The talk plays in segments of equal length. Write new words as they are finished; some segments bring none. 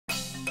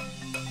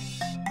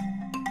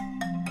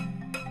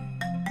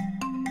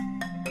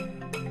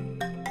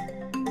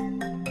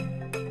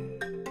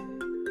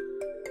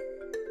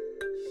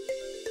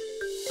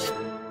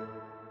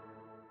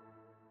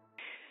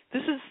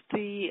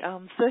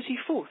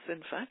34th,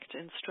 in fact,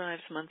 in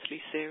Strive's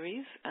monthly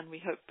series, and we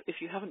hope, if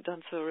you haven't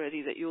done so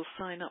already, that you'll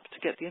sign up to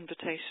get the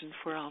invitation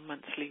for our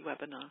monthly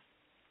webinar.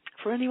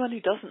 For anyone who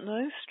doesn't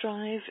know,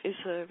 Strive is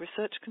a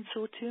research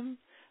consortium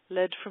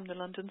led from the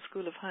London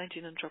School of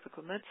Hygiene and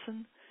Tropical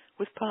Medicine,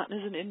 with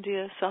partners in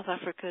India, South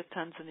Africa,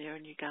 Tanzania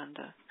and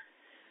Uganda.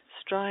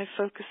 Strive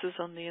focuses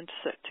on the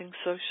intersecting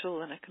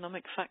social and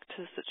economic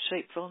factors that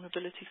shape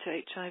vulnerability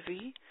to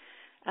HIV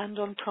and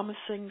on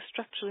promising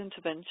structural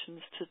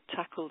interventions to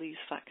tackle these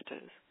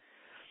factors.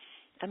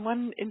 And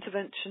one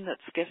intervention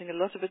that's getting a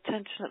lot of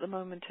attention at the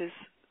moment is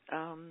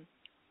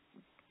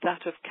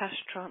that of cash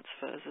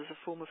transfers as a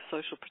form of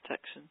social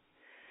protection.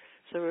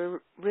 So we're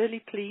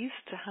really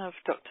pleased to have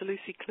Dr.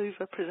 Lucie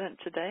Cluver present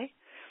today.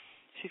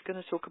 She's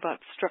going to talk about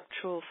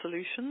structural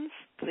solutions,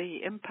 the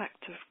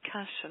impact of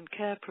cash and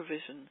care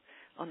provision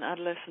on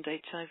adolescent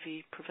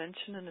HIV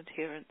prevention and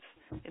adherence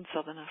in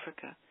Southern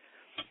Africa.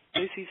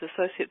 Lucie's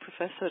Associate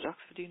Professor at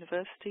Oxford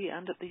University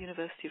and at the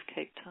University of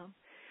Cape Town,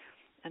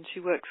 and she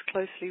works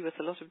closely with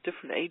a lot of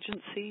different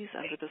agencies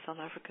and with the South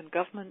African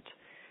government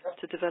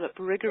to develop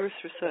rigorous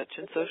research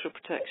in social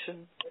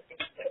protection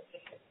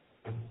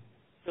for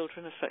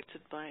children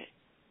affected by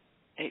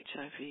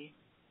HIV.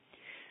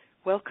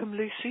 Welcome,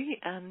 Lucie,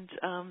 and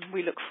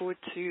we look forward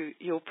to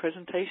your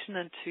presentation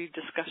and to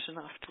discussion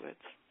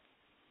afterwards.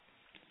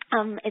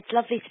 It's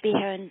lovely to be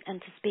here and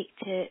to speak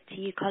to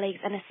you colleagues,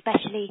 and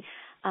especially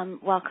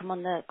welcome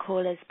on the call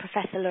is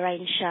Professor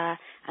Lorraine Scher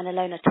and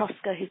Ilona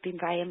Tosca, who've been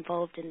very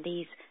involved in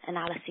these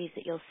analyses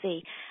that you'll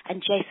see,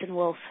 and Jason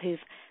Wolf,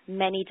 who've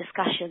many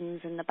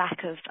discussions in the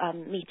back of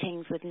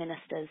meetings with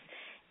ministers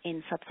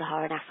in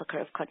sub-Saharan Africa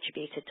have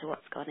contributed to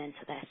what's gone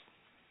into this.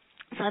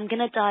 So I'm going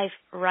to dive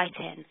right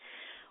in.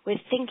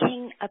 We're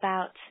thinking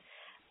about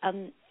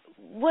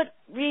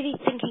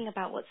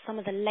what's some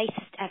of the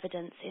latest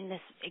evidence in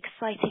this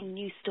exciting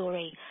new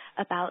story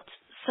about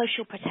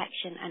social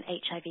protection and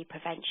HIV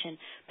prevention,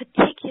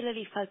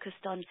 particularly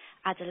focused on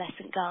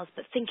adolescent girls,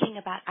 but thinking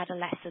about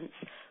adolescents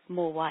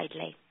more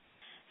widely.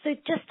 So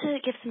just to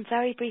give some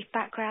very brief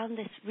background,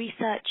 this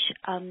research,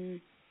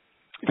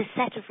 the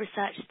set of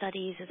research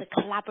studies is a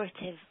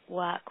collaborative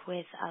work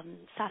with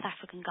South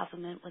African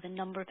government, with a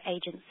number of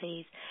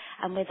agencies,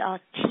 and with our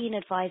teen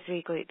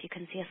advisory group. You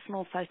can see a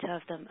small photo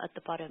of them at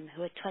the bottom,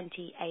 who are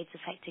 20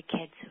 AIDS-affected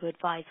kids who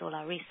advise all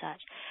our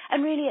research.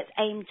 And really it's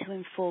aimed to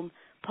inform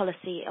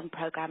policy and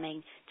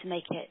programming to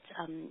make it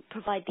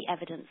provide the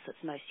evidence that's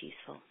most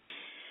useful.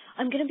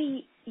 I'm going to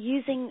be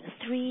using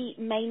three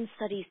main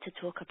studies to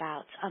talk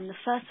about. The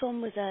first one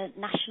was a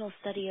national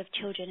study of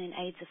children in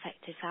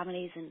AIDS-affected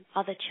families and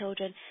other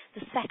children.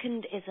 The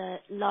second is a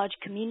large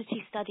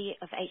community study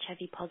of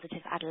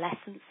HIV-positive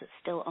adolescents that's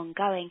still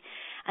ongoing.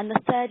 And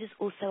the third is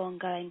also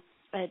ongoing,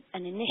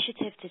 an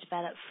initiative to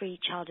develop free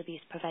child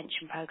abuse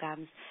prevention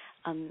programs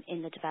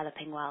in the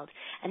developing world.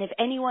 And if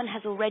anyone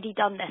has already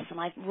done this and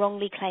I've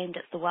wrongly claimed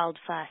it's the world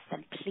first,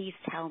 then please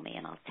tell me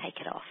and I'll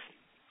take it off.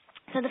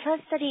 So the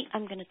first study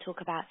I'm going to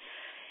talk about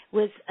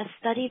was a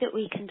study that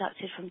we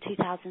conducted from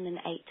 2008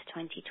 to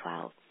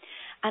 2012.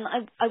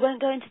 And I won't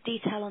go into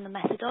detail on the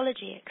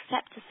methodology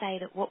except to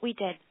say that what we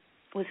did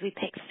was we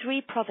picked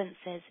three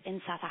provinces in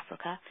South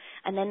Africa,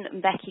 and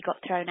then Mbeki got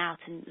thrown out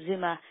and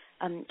Zuma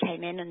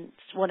came in and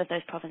one of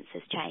those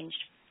provinces changed.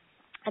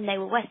 And they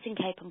were Western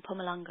Cape and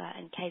Mpumalanga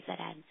and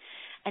KZN.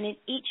 And in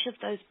each of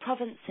those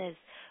provinces,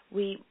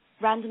 we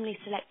randomly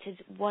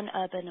selected one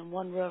urban and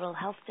one rural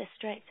health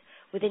district.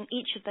 Within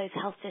each of those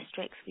health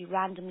districts, we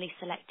randomly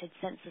selected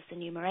census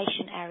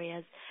enumeration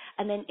areas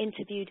and then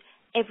interviewed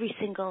every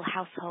single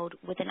household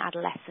with an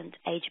adolescent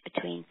aged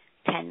between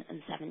 10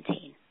 and 17.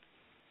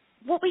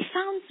 What we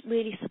found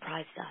really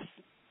surprised us.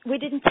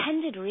 We'd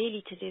intended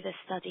really to do this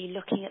study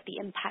looking at the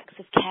impacts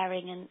of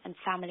caring and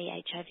family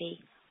HIV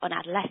on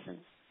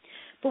adolescents.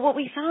 But what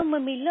we found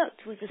when we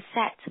looked was a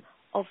set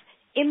of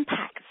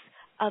impacts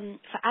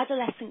for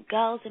adolescent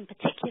girls in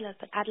particular,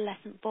 but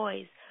adolescent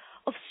boys,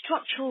 of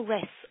structural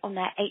risks on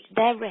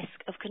their risk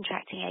of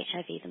contracting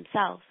HIV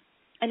themselves.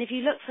 And if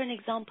you look for an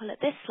example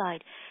at this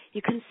slide,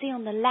 you can see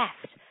on the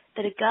left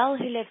that a girl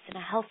who lives in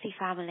a healthy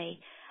family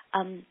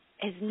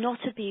is not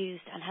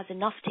abused and has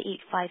enough to eat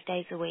 5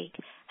 days a week,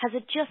 has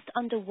a just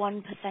under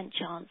 1%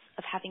 chance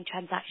of having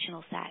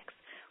transactional sex,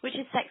 which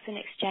is sex in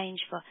exchange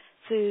for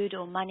food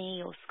or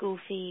money or school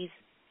fees,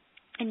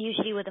 and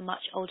usually with a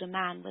much older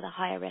man with a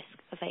higher risk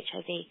of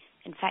HIV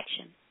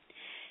infection.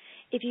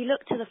 If you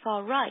look to the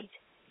far right,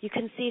 you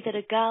can see that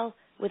a girl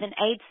with an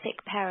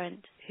AIDS-sick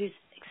parent who's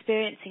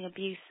experiencing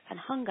abuse and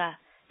hunger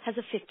has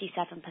a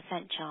 57%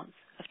 chance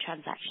of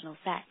transactional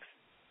sex.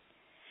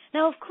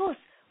 Now, of course,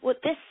 what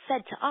this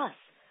said to us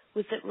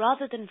was that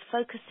rather than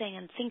focusing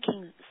and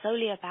thinking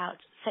solely about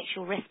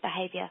sexual risk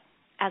behavior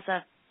as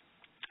a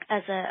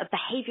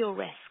behavioral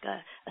risk,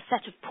 a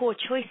set of poor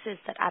choices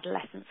that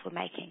adolescents were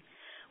making,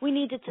 we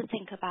needed to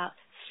think about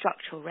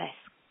structural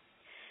risk.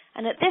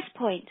 And at this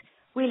point,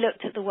 we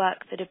looked at the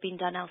work that had been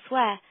done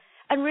elsewhere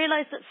and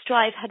realized that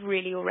Strive had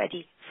really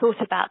already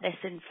thought about this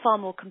in far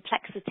more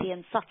complexity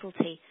and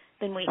subtlety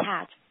than we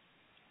had.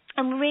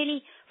 And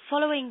really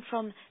following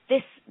from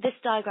this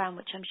diagram,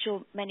 which I'm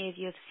sure many of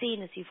you have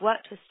seen as you've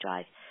worked with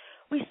STRIVE,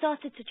 we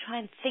started to try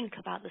and think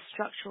about the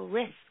structural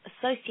risks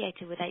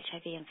associated with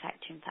HIV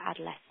infection for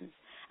adolescents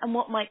and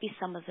what might be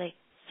some of the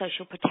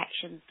social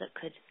protections that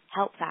could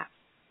help that.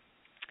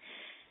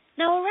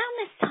 Now, around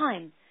this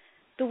time,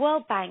 the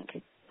World Bank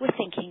were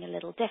thinking a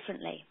little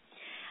differently.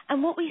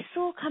 And what we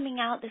saw coming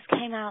out, this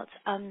came out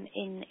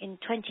in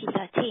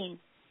 2013,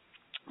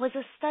 was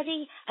a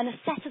study and a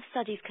set of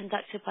studies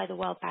conducted by the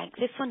World Bank.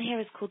 This one here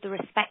is called the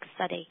RESPECT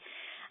study.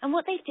 And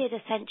what they did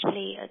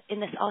essentially in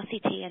this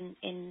RCT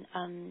in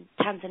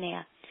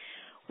Tanzania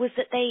was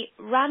that they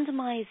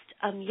randomized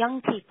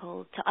young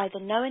people to either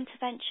no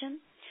intervention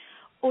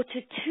or to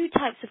two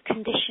types of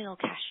conditional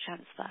cash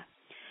transfer.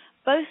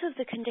 Both of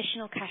the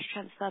conditional cash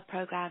transfer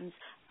programs,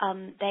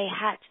 they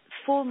had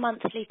 4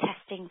 monthly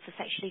testing for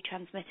sexually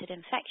transmitted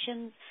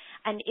infections,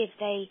 and if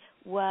they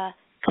were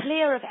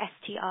clear of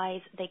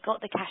STIs, they got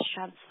the cash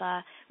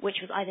transfer, which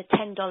was either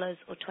 $10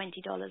 or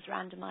 $20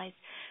 randomized.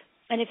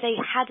 And if they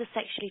had a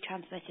sexually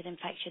transmitted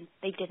infection,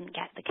 they didn't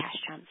get the cash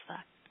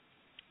transfer.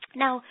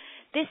 Now,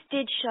 this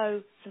did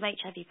show some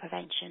HIV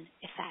prevention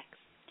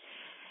effects.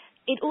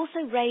 It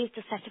also raised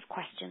a set of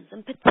questions,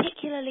 and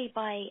particularly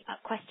by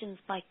questions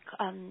by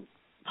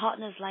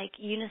partners like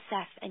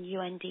UNICEF and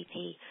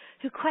UNDP,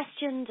 who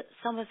questioned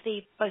some of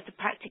both the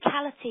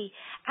practicality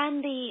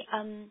and the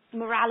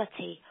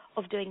morality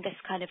of doing this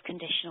kind of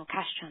conditional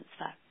cash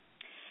transfer.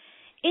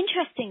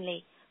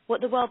 Interestingly,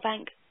 what the World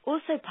Bank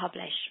also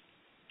published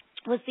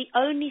was the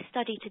only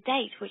study to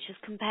date which has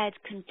compared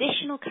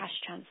conditional cash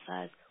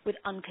transfers with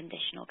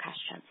unconditional cash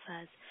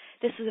transfers.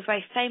 This was a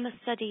very famous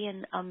study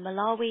in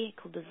Malawi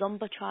called the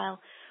Zomba trial,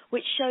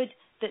 which showed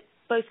that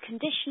both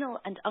conditional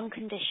and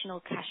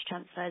unconditional cash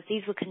transfers,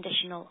 these were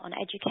conditional on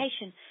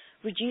education,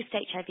 reduced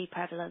HIV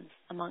prevalence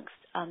amongst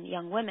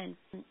young women.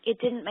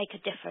 It didn't make a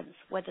difference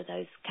whether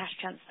those cash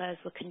transfers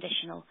were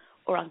conditional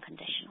or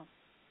unconditional.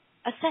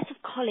 A set of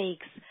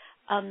colleagues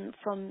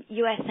from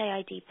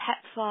USAID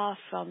PEPFAR,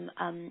 from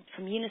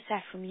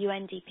UNICEF, from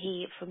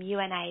UNDP, from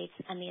UNAIDS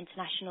and the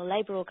International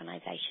Labour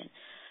Organization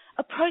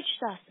approached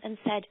us and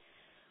said,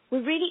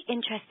 we're really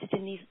interested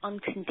in these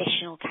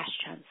unconditional cash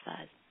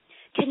transfers.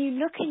 Can you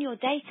look in your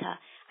data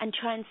and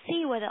try and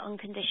see whether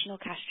unconditional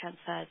cash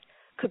transfers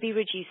could be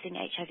reducing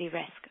HIV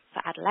risk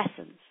for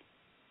adolescents?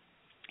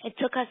 It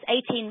took us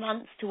 18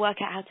 months to work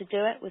out how to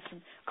do it with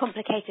some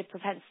complicated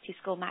propensity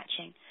score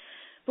matching.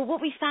 But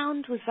what we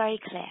found was very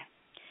clear,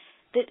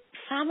 that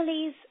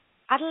families,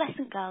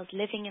 adolescent girls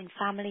living in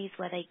families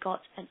where they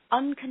got an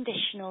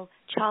unconditional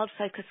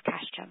child-focused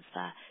cash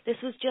transfer, this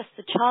was just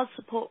the child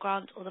support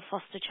grant or the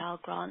foster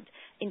child grant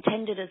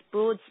intended as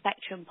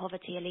broad-spectrum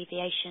poverty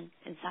alleviation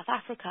in South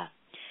Africa,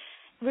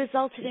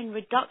 resulted in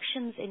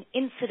reductions in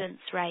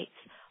incidence rates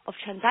of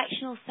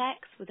transactional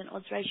sex with an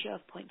odds ratio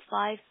of 0.5,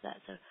 so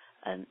that's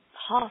a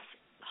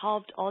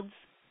halved odds,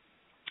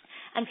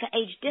 and for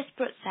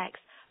age-disparate sex,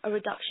 a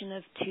reduction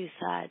of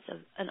 2/3, of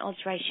an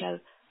odds ratio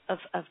of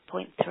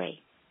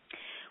 0.3.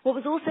 What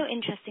was also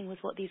interesting was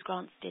what these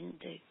grants didn't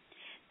do.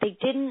 They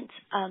didn't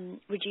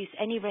reduce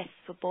any risks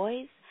for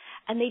boys,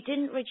 and they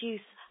didn't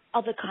reduce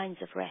other kinds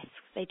of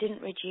risks. They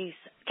didn't reduce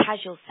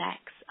casual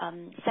sex,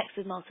 sex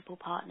with multiple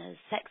partners,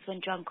 sex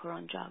when drunk or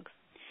on drugs.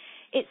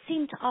 It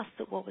seemed to us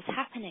that what was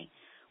happening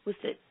was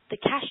that the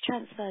cash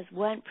transfers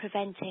weren't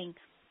preventing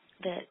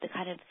the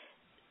kind of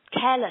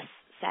careless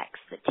sex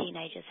that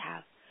teenagers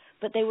have,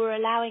 but they were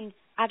allowing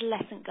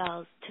adolescent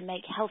girls to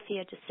make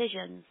healthier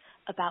decisions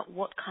about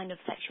what kind of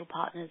sexual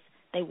partners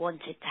they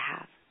wanted to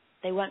have.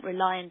 They weren't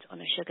reliant on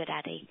a sugar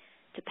daddy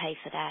to pay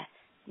for their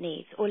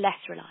needs, or less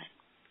reliant.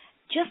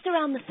 Just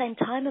around the same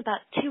time,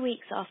 about 2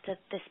 weeks after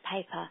this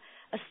paper,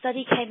 a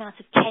study came out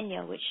of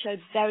Kenya which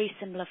showed very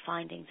similar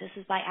findings. This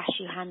is by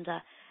Ashu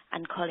Handa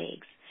and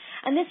colleagues.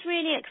 And this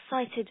really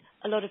excited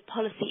a lot of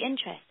policy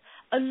interest,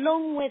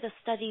 along with a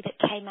study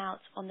that came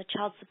out on the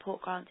child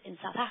support grant in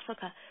South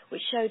Africa,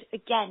 which showed,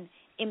 again,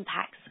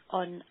 impacts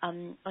on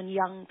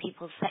young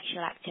people's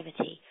sexual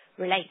activity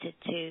related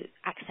to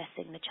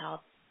accessing the child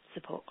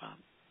support grant.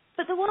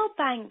 But the World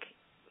Bank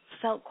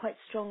felt quite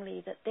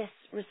strongly that this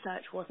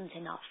research wasn't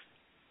enough.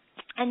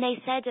 And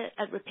they said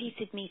at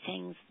repeated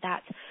meetings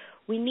that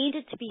we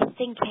needed to be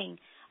thinking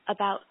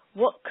about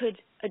what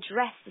could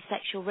address the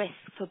sexual risk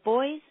for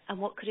boys and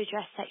what could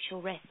address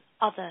sexual risk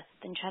other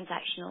than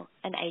transactional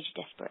and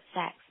age-disparate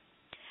sex.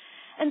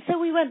 And so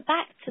we went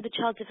back to the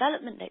child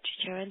development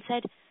literature and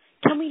said,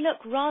 can we look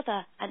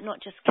rather at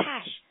not just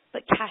cash,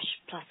 but cash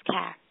plus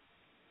care?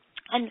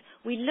 And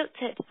we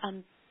looked at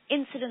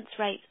incidence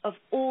rates of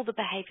all the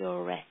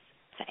behavioural risks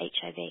for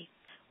HIV.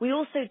 We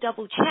also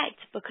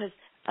double-checked because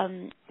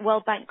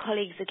World Bank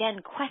colleagues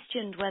again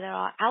questioned whether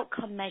our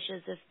outcome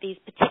measures of these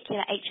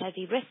particular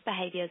HIV risk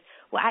behaviours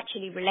were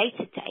actually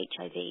related to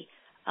HIV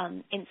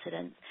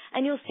incidence.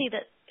 And you'll see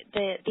that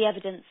the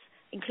evidence,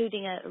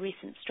 including a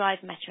recent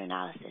STRIVE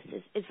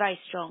meta-analysis, is very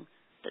strong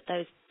that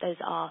those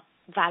are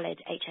valid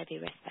HIV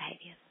risk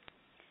behaviours.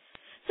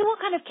 So what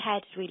kind of care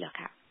did we look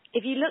at?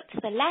 If you look to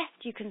the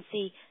left, you can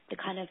see the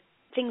kind of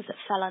things that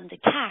fell under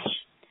cash,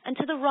 and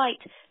to the right,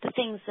 the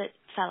things that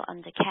fell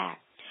under care.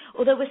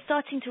 Although we're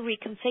starting to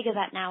reconfigure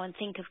that now and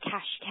think of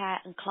cash, care,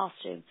 and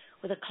classroom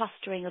with a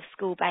clustering of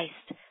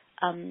school-based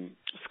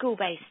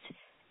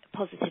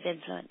positive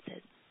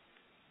influences.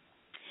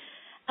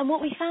 And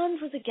what we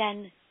found was,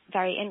 again,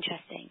 very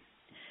interesting.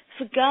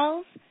 For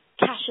girls,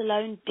 cash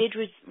alone did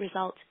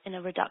result in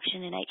a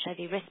reduction in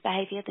HIV risk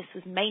behaviour. This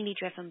was mainly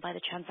driven by the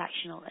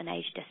transactional and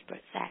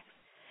age-disparate sex.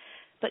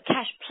 But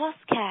cash plus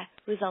care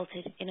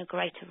resulted in a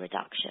greater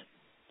reduction.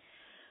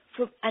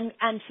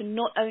 And for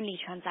not only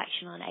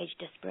transactional and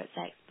age-disparate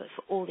sex, but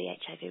for all the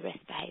HIV risk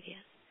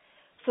behaviours.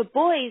 For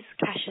boys,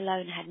 cash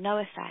alone had no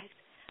effect,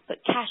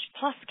 but cash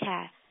plus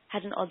care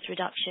had an odds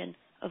reduction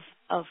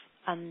of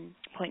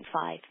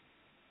 0.5.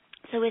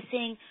 So we're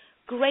seeing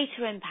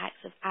greater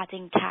impacts of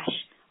adding cash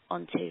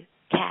onto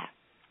care.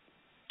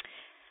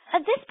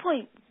 At this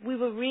point, we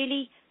were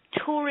really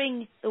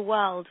touring the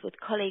world with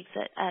colleagues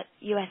at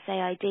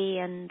USAID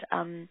and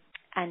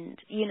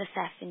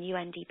UNICEF and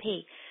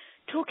UNDP,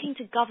 talking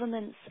to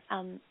governments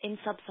in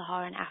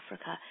sub-Saharan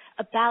Africa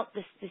about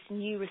this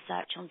new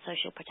research on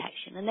social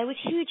protection. And there was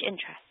huge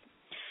interest.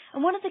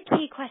 And one of the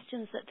key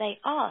questions that they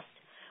asked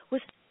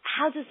was,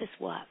 how does this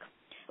work?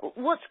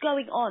 What's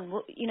going on?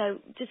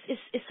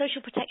 Is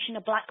social protection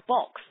a black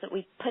box that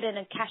we put in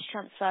a cash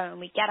transfer and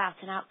we get out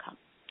an outcome?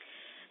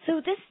 So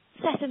this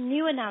set of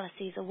new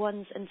analyses are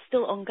ones, and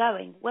still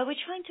ongoing, where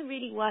we're trying to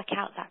really work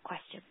out that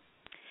question.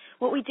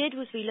 What we did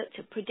was we looked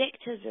at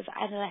predictors of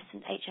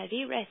adolescent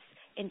HIV risks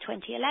in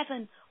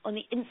 2011 on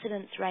the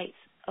incidence rates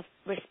of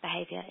risk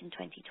behaviour in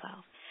 2012.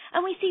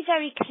 And we see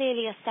very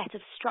clearly a set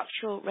of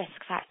structural risk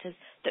factors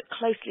that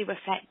closely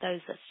reflect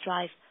those that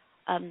Strive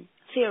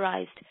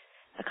theorised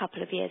a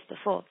couple of years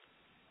before.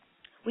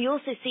 We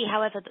also see,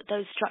 however, that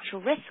those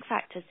structural risk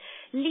factors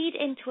lead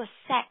into a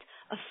set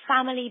of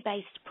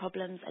family-based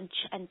problems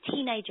and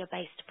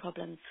teenager-based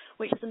problems,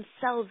 which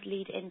themselves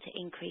lead into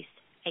increased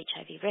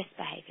HIV risk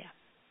behaviour.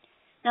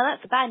 Now,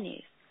 that's the bad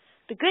news.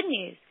 The good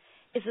news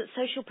is that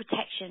social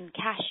protection,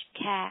 cash,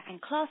 care, and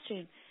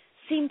classroom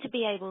seem to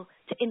be able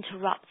to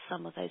interrupt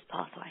some of those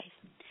pathways.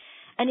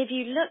 And if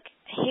you look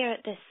here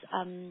at this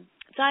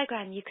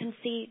diagram, you can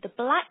see the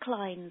black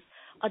lines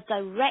are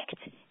direct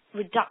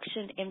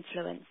reduction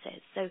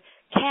influences. So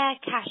care,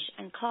 cash,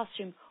 and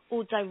classroom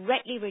all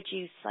directly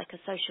reduce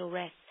psychosocial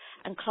risk,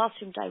 and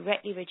classroom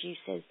directly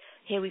reduces,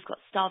 here we've got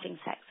starving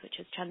sex, which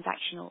is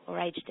transactional or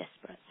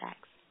age-disparate sex.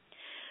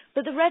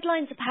 But the red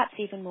lines are perhaps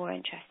even more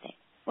interesting.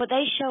 What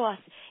they show us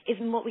is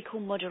what we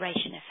call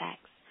moderation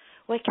effects,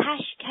 where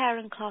cash, care,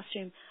 and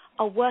classroom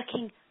are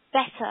working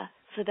better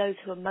for those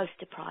who are most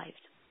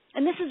deprived.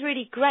 And this is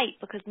really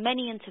great because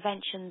many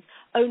interventions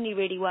only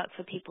really work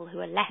for people who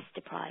are less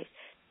deprived.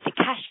 The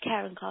cash,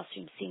 care, and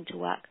classroom seem to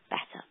work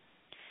better.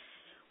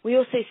 We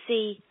also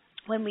see,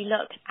 when we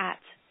look at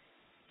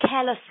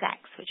careless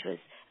sex, which was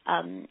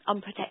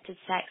unprotected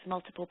sex,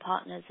 multiple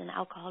partners, and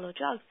alcohol or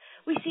drugs,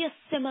 we see a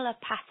similar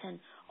pattern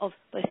of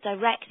both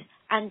direct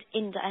and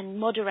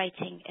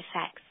moderating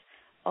effects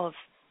of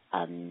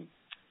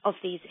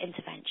these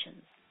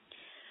interventions.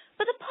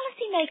 But the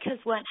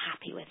policymakers weren't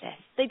happy with this.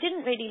 They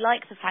didn't really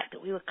like the fact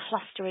that we were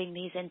clustering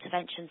these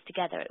interventions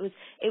together.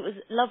 It was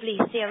lovely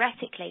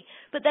theoretically,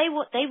 but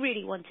what they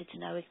really wanted to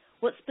know is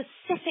what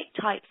specific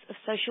types of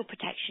social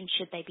protection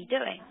should they be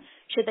doing?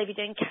 Should they be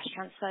doing cash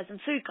transfers and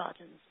food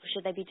gardens? Or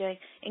should they be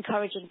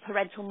encouraging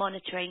parental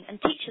monitoring and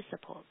teacher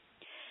support?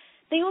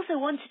 They also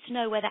wanted to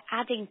know whether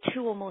adding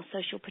 2 or more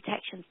social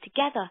protections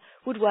together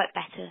would work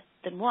better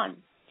than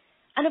one.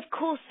 And of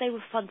course, they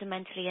were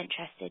fundamentally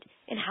interested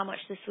in how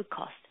much this would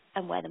cost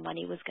and where the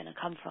money was going to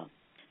come from.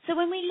 So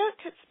when we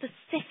looked at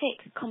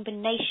specific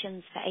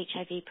combinations for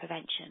HIV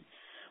prevention,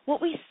 what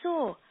we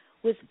saw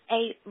was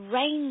a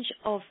range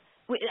of,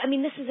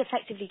 this is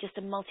effectively just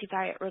a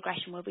multivariate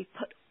regression where we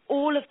put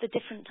all of the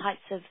different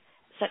types of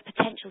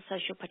potential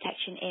social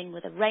protection in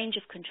with a range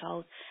of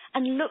controls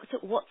and looked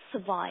at what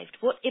survived,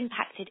 what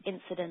impacted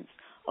incidence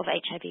of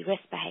HIV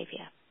risk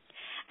behaviour.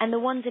 And the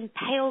ones in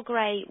pale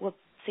grey were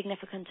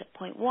significant at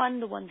 0.1,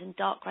 the ones in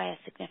dark grey are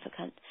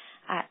significant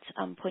at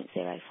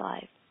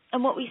 0.05.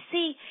 And what we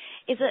see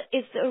is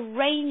a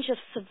range of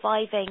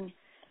surviving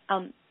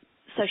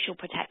social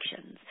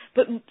protections,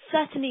 but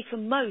certainly for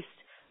most,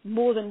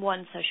 more than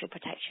one social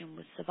protection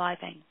was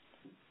surviving.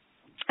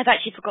 I've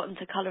actually forgotten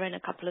to colour in a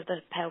couple of the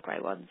pale grey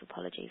ones.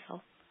 Apologies,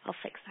 I'll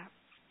fix that.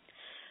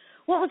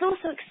 What was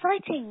also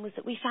exciting was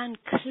that we found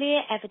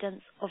clear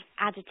evidence of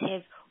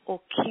additive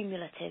or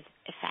cumulative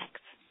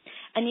effects.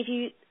 And if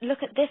you look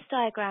at this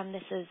diagram,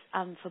 this is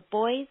for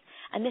boys,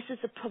 and this is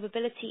the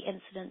probability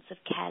incidence of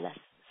careless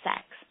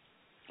sex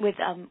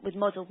with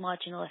modelled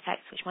marginal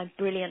effects, which my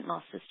brilliant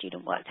master's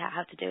student worked out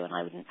how to do, and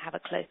I wouldn't have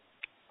a clue.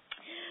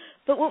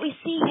 But what we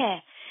see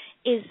here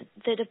is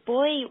that a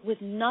boy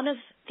with none of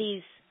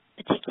these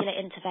particular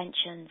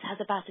interventions has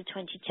about a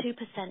 22%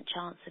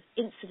 chance of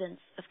incidence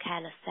of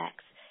careless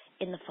sex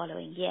in the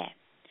following year.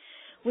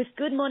 With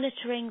good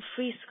monitoring,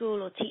 free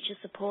school or teacher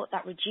support,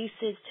 that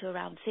reduces to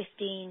around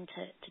 15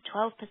 to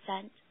 12%.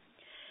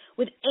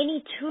 With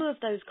any two of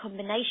those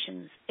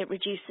combinations, it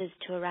reduces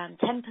to around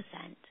 10%.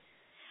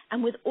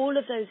 And with all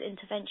of those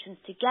interventions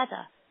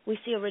together, we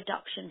see a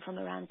reduction from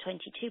around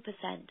 22%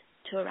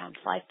 to around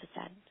 5%.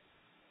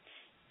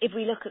 If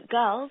we look at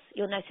girls,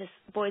 you'll notice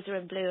boys are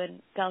in blue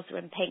and girls are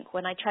in pink.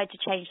 When I tried to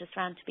change this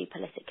round to be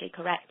politically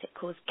correct, it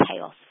caused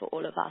chaos for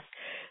all of us.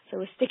 So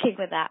we're sticking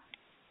with that.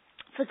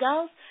 For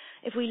girls,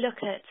 if we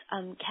look at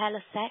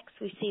careless sex,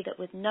 we see that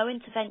with no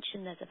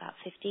intervention, there's about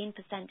 15%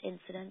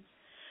 incidence.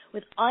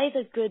 With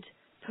either good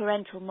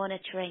parental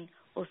monitoring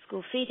or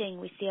school feeding,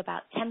 we see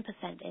about 10%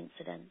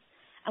 incidence.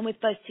 And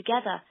with both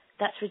together,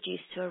 that's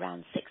reduced to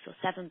around 6 or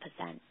 7%.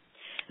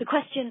 The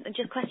question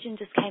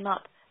just came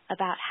up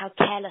about how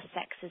careless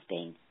sex is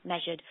being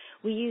measured.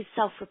 We use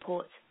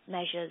self-report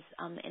measures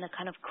in a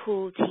kind of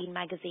cool teen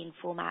magazine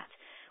format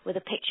with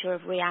a picture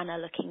of Rihanna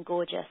looking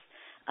gorgeous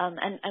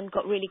and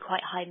got really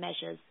quite high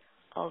measures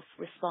of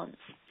response.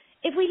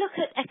 If we look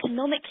at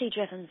economically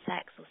driven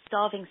sex or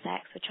starving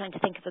sex, we're trying to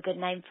think of a good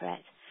name for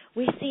it,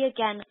 we see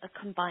again a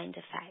combined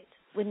effect.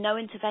 With no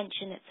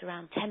intervention, it's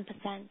around 10%.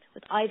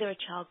 With either a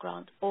child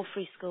grant or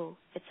free school,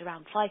 it's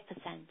around 5%.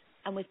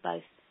 And with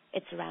both,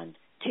 it's around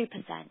 2%.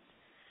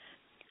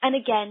 And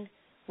again,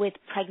 with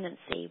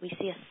pregnancy, we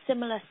see a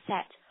similar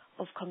set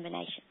of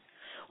combinations.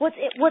 What's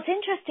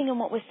interesting and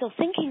what we're still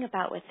thinking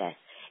about with this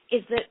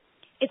is that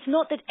it's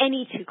not that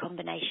any two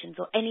combinations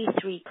or any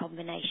three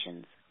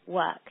combinations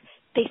work.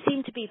 They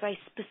seem to be very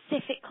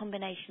specific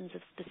combinations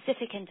of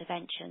specific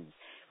interventions,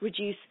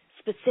 reduce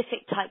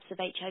specific types of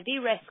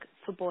HIV risk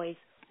for boys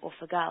or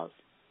for girls.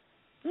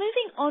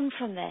 Moving on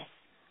from this,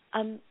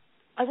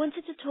 I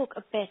wanted to talk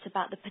a bit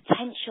about the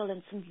potential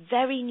and some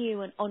very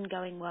new and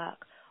ongoing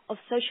work of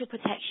social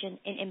protection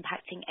in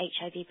impacting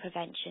HIV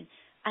prevention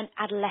and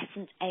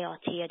adolescent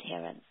ART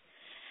adherence.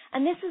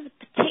 And this is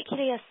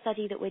particularly a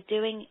study that we're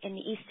doing in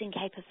the Eastern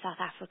Cape of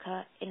South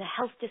Africa. In a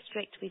health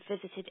district, we've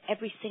visited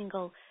every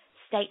single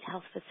state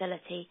health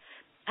facility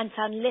and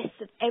found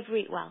lists of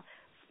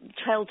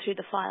trailed through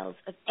the files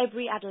of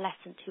every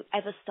adolescent who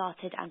ever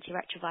started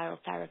antiretroviral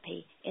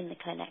therapy in the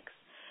clinics.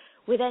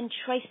 We're then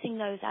tracing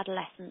those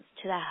adolescents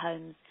to their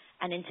homes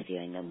and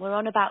interviewing them. We're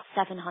on about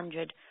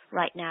 700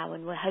 right now,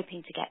 and we're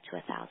hoping to get to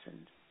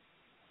 1,000.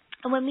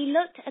 And when we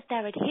looked at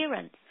their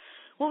adherence,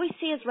 what we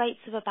see is rates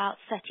of about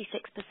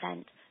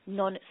 36%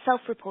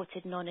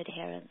 self-reported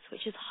non-adherence,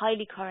 which is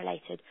highly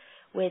correlated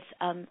with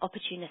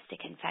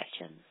opportunistic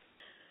infections.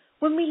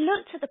 When we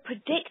looked at the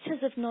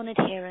predictors of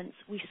non-adherence,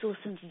 we saw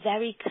some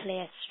very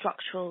clear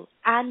structural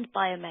and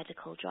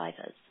biomedical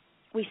drivers.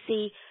 We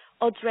see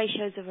odds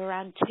ratios of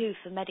around 2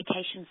 for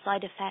medication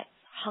side effects,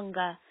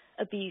 hunger,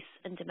 abuse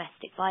and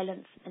domestic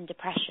violence and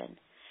depression,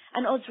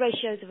 and odds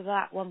ratios of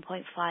about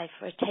 1.5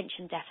 for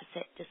attention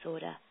deficit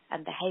disorder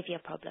and behavior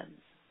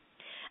problems.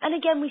 And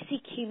again, we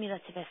see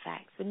cumulative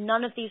effects. With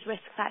none of these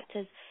risk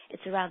factors,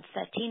 it's around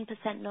 13%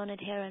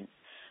 non-adherence.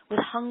 With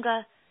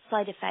hunger,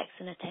 side effects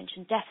and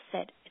attention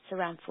deficit, it's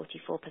around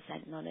 44%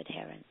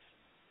 non-adherence.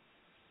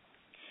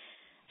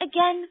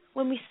 Again,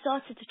 when we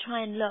started to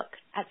try and look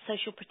at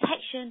social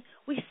protection,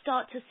 we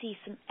start to see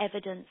some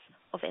evidence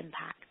of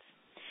impact.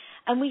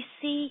 And we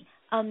see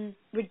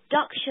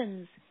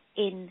reductions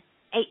in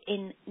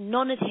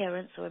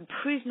non-adherence or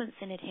improvements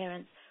in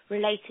adherence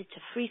related to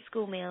free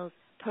school meals,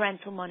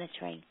 parental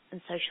monitoring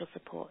and social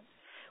support.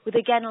 With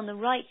again on the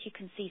right, you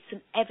can see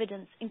some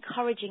evidence,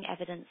 encouraging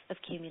evidence of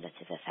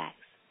cumulative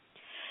effects.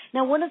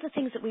 Now, one of the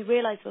things that we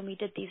realized when we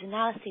did these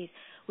analyses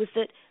was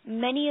that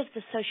many of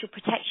the social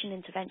protection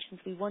interventions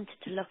we wanted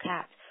to look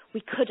at,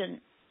 we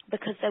couldn't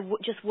because there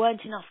just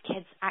weren't enough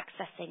kids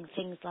accessing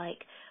things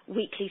like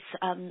weekly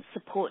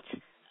support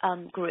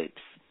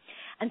groups.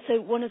 And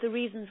so one of the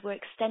reasons we're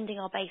extending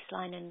our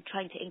baseline and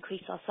trying to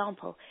increase our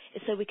sample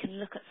is so we can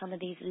look at some of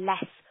these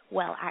less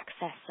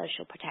well-accessed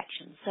social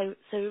protections.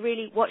 So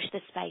really watch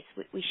this space.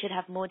 We should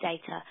have more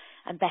data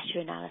and better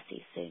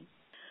analyses soon.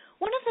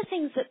 One of the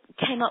things that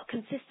came up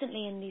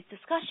consistently in these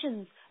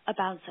discussions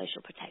about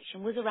social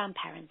protection was around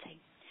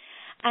parenting.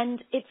 And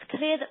it's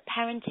clear that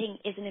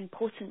parenting is an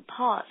important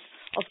part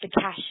of the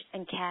cash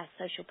and care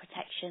social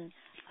protection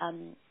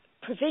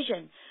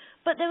provision.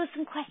 But there were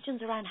some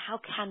questions around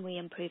how can we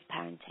improve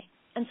parenting.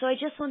 And so I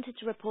just wanted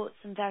to report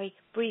some very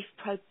brief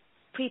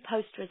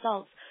pre-post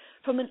results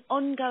from an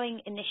ongoing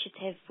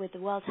initiative with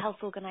the World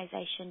Health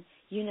Organization,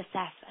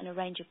 UNICEF, and a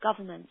range of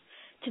governments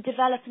to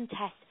develop and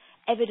test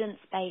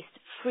evidence-based,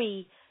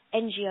 free,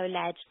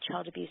 NGO-led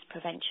child abuse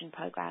prevention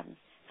programs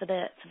for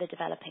the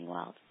developing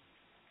world.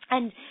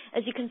 And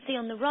as you can see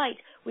on the right,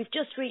 we've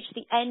just reached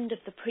the end of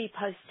the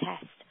pre-post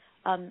test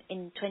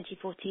in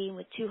 2014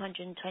 with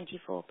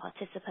 224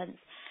 participants,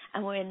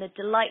 and we're in the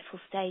delightful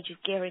stage of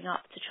gearing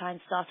up to try and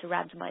start a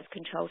randomized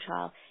control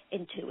trial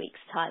in 2 weeks'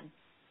 time.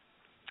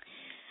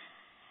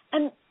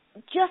 And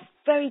just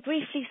very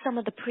briefly, some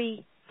of the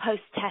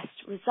pre-post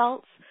test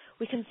results.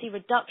 We can see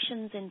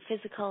reductions in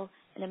physical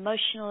and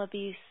emotional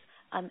abuse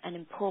and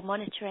in poor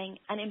monitoring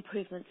and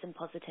improvements in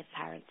positive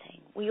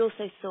parenting. We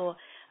also saw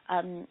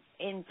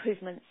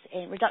improvements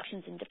in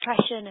reductions in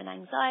depression and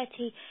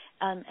anxiety,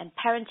 and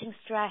parenting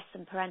stress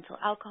and parental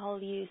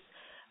alcohol use,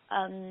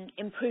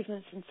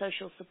 improvements in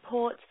social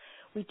support.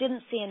 We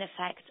didn't see an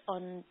effect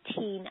on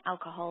teen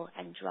alcohol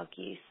and drug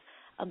use,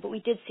 but we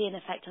did see an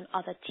effect on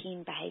other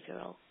teen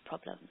behavioral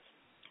problems.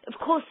 Of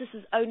course, this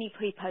is only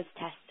pre-post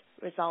test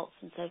results,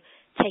 and so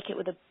take it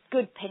with a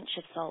good pinch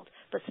of salt,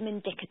 but some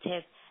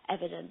indicative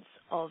evidence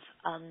of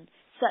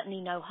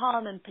certainly no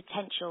harm and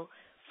potential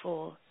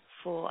for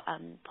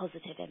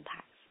positive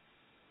impacts.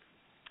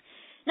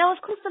 Now,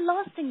 of course, the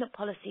last thing that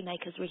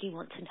policymakers really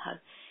want to know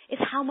is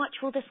how much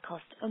will this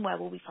cost and where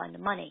will we find the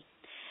money?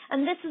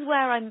 And this is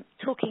where I'm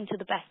talking to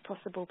the best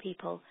possible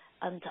people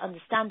to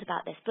understand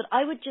about this. But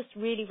I would just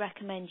really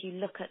recommend you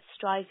look at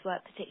Strive's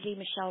work, particularly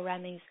Michelle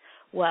Remy's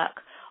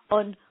work,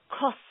 on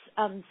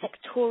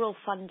cross-sectoral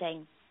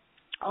funding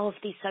of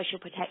these social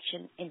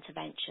protection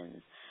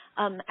interventions.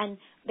 And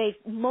they've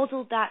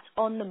modelled that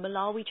on the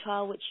Malawi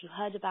trial, which you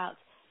heard about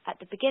at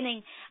the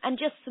beginning, and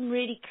just some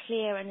really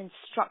clear and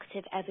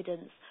instructive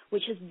evidence,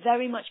 which has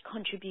very much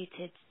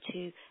contributed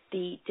to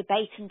the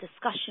debate and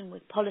discussion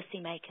with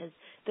policymakers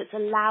that's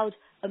allowed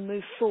a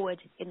move forward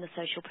in the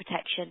social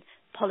protection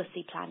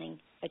policy planning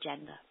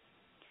agenda.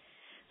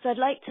 So I'd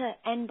like to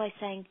end by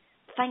saying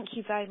thank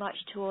you very much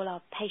to all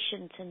our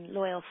patient and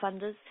loyal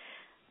funders,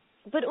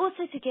 but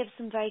also to give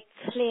some very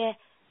clear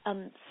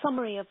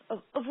summary of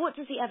what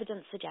does the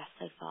evidence suggest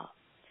so far.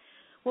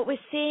 What we're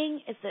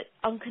seeing is that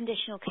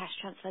unconditional cash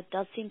transfer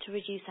does seem to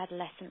reduce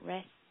adolescent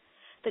risk,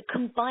 that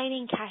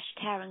combining cash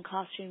care and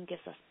classroom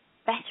gives us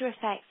better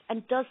effects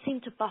and does seem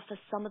to buffer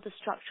some of the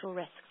structural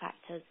risk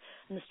factors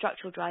and the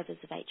structural drivers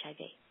of HIV.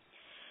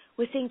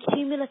 We're seeing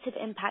cumulative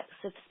impacts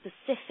of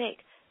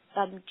specific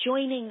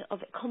joining of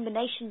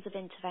combinations of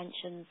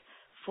interventions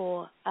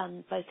for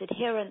both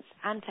adherence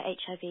and for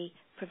HIV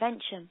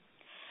prevention.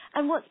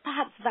 And what's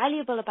perhaps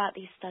valuable about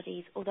these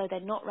studies, although they're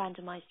not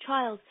randomized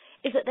trials,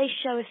 is that they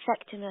show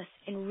effectiveness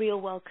in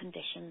real-world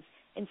conditions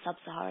in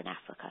sub-Saharan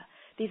Africa.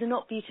 These are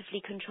not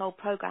beautifully controlled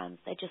programs,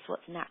 they're just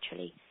what's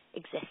naturally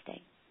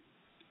existing.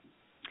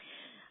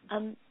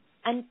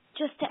 And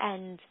just to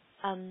end,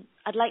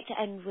 I'd like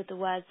to end with the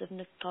words of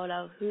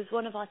Nicolo, who's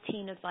one of our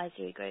teen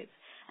advisory groups.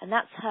 And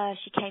that's her.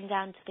 She came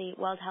down to the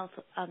World Health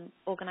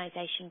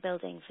Organization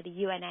building for the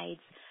UNAIDS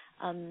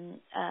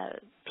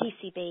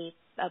PCB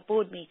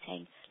board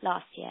meeting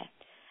last year.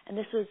 And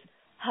this was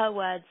her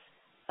words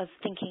of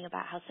thinking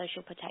about how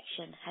social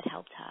protection had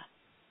helped her.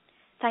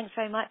 Thanks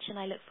very much, and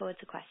I look forward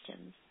to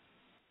questions.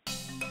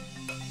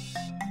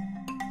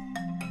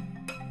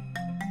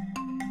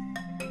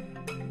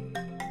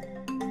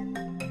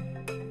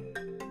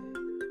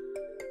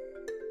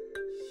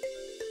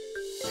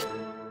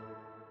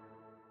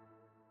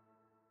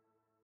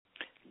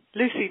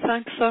 Lucie,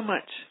 thanks so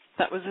much.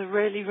 That was a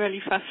really, really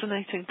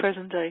fascinating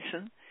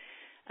presentation.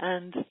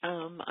 And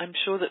I'm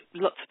sure that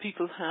lots of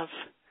people have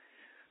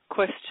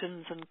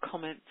questions and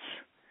comments.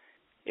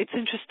 It's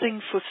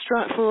interesting for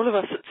all of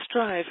us at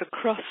Strive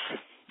across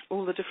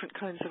all the different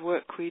kinds of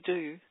work we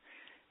do.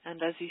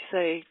 And as you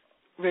say,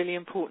 really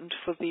important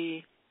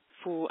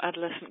for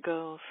adolescent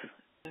girls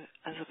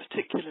as a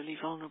particularly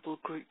vulnerable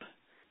group.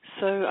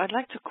 So I'd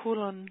like to call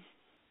on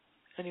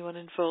anyone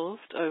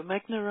involved. Oh,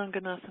 Meghna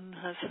Ranganathan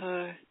has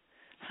her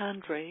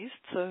hand raised.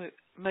 So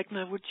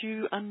Meghna, would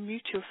you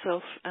unmute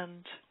yourself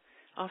and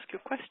ask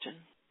your question?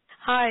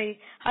 Hi,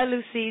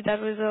 Lucie. That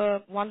was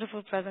a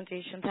wonderful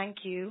presentation. Thank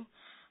you.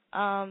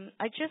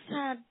 I just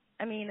had,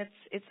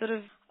 it's sort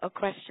of a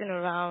question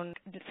around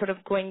sort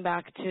of going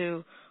back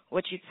to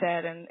what you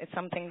said, and it's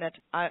something that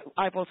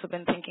I've also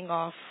been thinking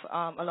of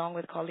along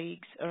with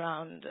colleagues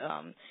around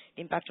the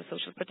impact of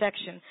social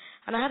protection.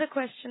 And I had a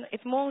question.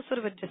 It's more sort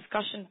of a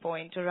discussion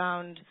point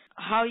around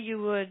how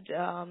you would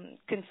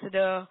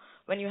consider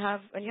when you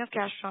have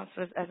cash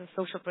transfers as a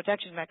social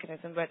protection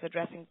mechanism where it's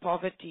addressing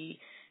poverty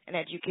and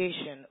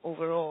education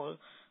overall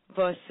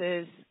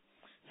versus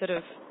sort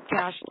of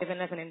cash given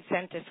as an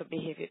incentive for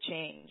behavior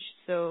change.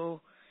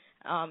 So,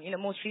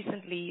 most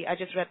recently I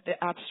just read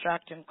the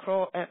abstract at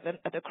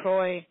the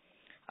CROI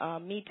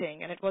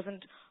meeting, and it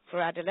wasn't for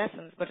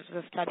adolescents, but it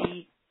was a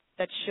study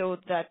that showed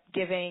that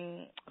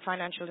giving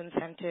financial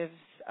incentives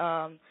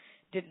and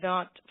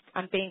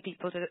paying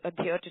people to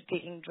adhere to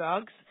taking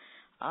drugs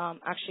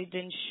actually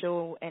didn't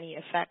show any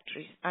effect.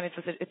 And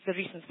it's a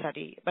recent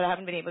study, but I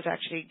haven't been able to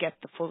actually get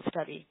the full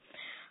study,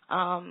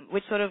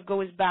 which sort of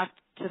goes back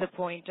to the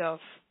point of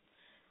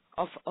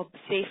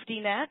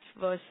safety net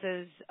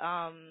versus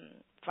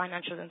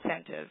financial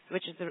incentives,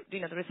 which is the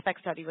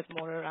RESPECT study was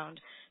more around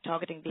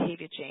targeting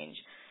behavior change.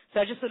 So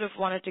I just sort of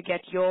wanted to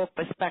get your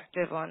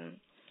perspective on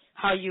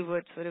how you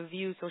would sort of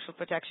view social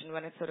protection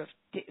when it sort of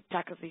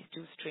tackles these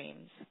two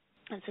streams.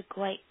 That's a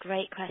great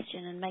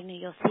question, and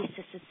Meghna, your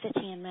thesis is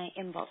sitting in my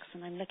inbox,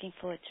 and I'm looking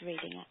forward to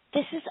reading it.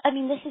 This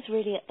is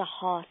really at the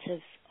heart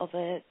of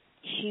a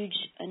huge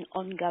and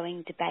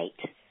ongoing debate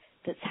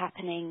that's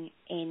happening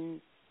in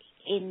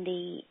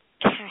the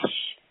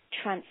cash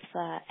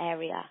transfer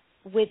area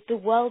with the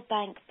World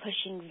Bank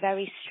pushing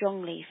very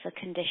strongly for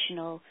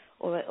conditional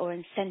or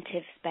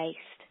incentives-based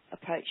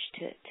approach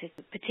to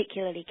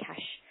particularly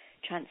cash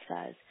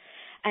transfers,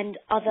 and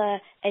other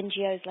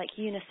NGOs like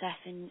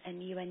UNICEF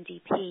and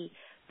UNDP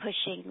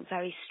pushing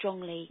very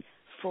strongly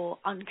for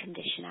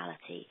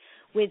unconditionality,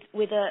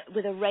 with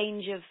a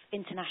range of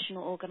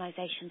international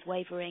organisations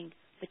wavering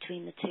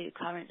between the two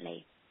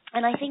currently.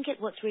 And I think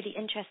what's really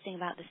interesting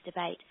about this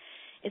debate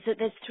is that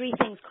there's three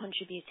things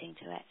contributing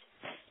to it.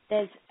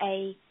 There's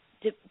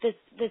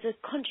a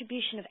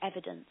contribution of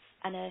evidence,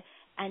 and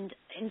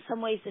in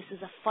some ways this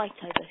is a fight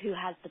over who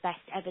has the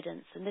best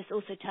evidence, and this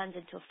also turns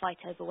into a fight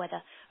over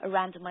whether a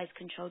randomized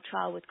controlled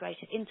trial with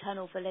greater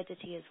internal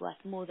validity is worth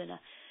more than a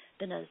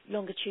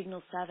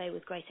longitudinal survey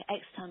with greater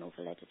external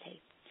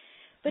validity.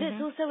 But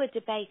it's also a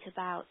debate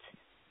about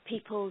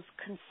people's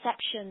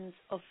conceptions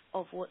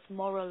of what's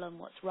moral and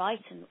what's right,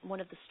 and one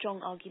of the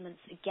strong arguments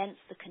against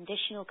the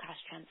conditional cash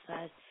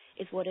transfers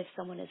is what if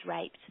someone is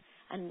raped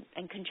and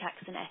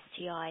contracts an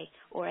STI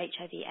or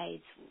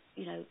HIV/AIDS,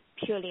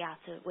 purely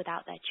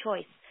without their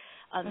choice,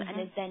 and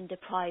is then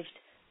deprived,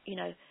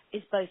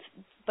 is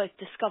both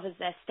discovers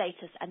their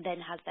status and then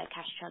has their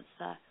cash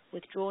transfer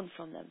withdrawn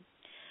from them.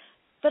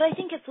 But I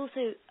think it's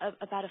also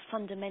about a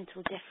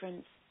fundamental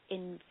difference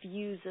in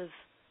views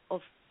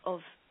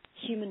of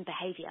human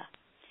behaviour.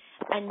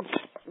 And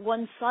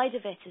one side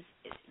of it is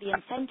the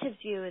incentives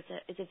view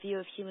is a view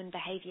of human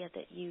behaviour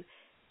that you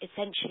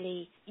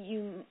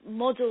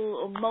model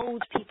or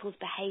mould people's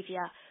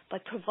behaviour by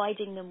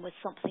providing them with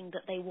something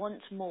that they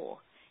want more.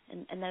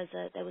 And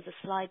there was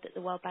a slide that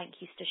the World Bank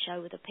used to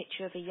show with a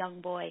picture of a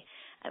young boy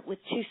with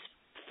two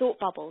thought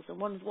bubbles, and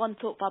one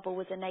thought bubble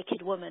was a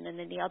naked woman, and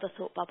then the other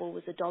thought bubble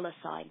was a dollar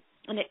sign.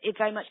 And it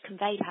very much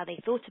conveyed how they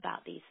thought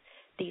about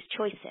these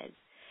choices.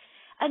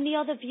 And the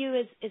other view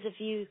is a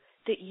view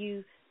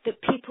that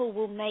people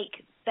will make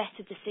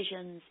better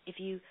decisions if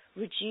you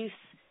reduce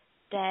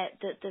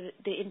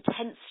the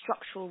intense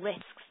structural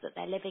risks that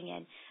they're living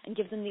in and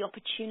give them the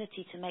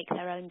opportunity to make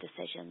their own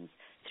decisions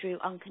through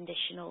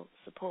unconditional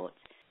support.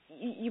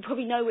 You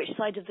probably know which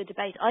side of the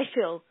debate I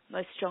feel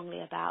most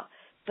strongly about,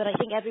 but I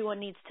think everyone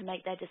needs to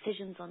make their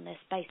decisions on this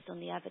based on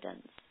the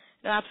evidence.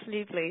 No,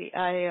 absolutely.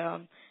 I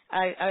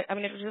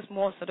mean, it was just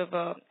more sort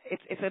of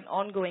it's an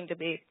ongoing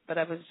debate, but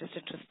I was just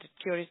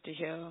curious to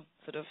hear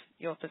sort of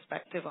your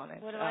perspective on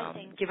it. What do I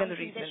think? Given the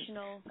reason.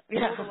 Unconditional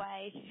all the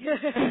way.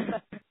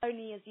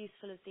 Only as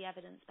useful as the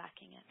evidence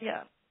backing it.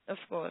 Yeah, of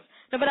course.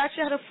 No, but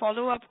actually I had a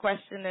follow-up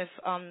question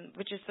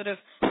which is sort of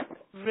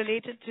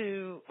related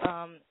to,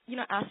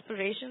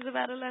 aspirations of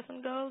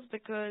adolescent girls,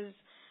 because,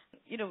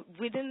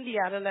 within the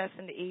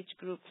adolescent age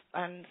group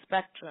and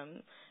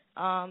spectrum,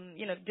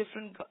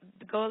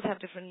 the girls have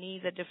different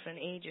needs at different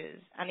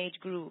ages and age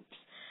groups.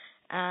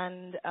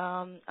 And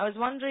I was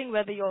wondering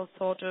whether you all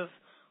thought of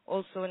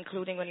also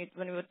including when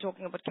we were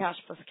talking about cash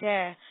plus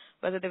care,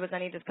 whether there was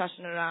any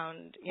discussion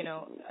around,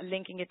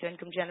 linking it to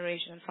income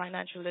generation and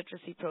financial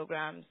literacy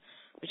programs,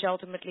 which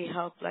ultimately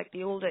help like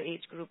the older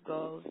age group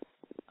girls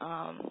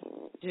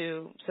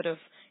to sort of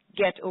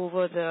get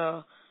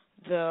over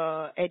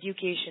the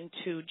education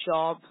to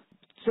job.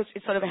 So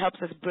it sort of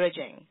helps us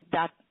bridging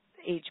that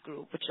age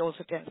group, which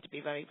also tends to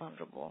be very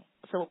vulnerable.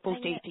 So post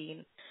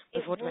 18,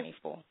 before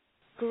 24.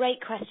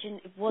 Great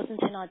question. It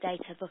wasn't in our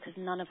data because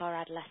none of our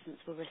adolescents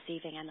were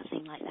receiving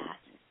anything like that.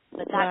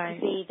 But that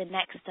could be the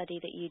next study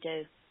that you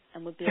do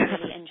and would be a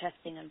really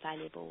interesting and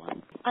valuable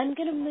one. I'm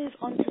going to move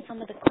on to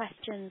some of the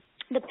questions.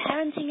 The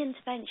parenting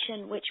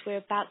intervention, which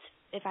we're about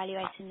to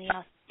evaluate in the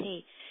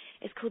RCT,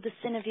 is called the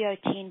Synovio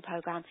Teen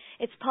Program.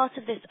 It's part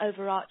of this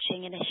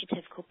overarching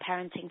initiative called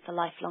Parenting for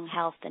Lifelong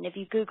Health. And if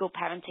you Google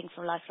Parenting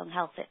for Lifelong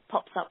Health, it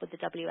pops up with the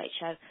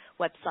WHO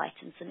website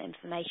and some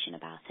information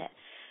about it.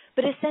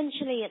 But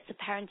essentially, it's a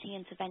parenting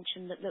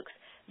intervention that looks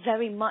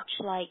very much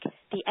like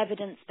the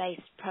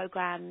evidence-based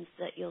programs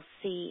that you'll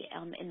see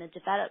in the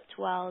developed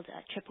world,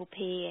 Triple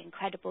P,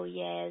 Incredible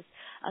Years.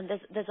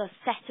 There's a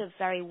set of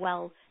very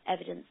well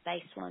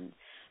evidence-based ones.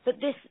 But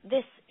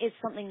this is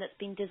something that's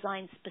been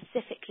designed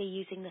specifically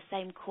using the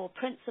same core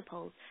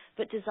principles,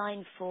 but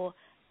designed for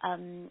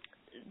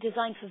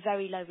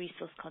very low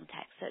resource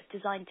context. So it's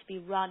designed to be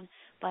run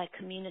by a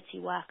community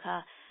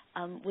worker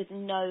with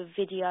no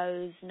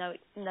videos,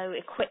 no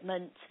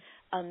equipment.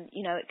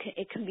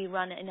 It can be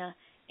run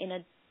in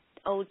a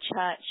old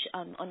church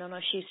on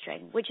a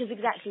shoestring, which is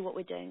exactly what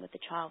we're doing with the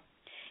trial.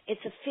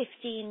 It's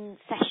a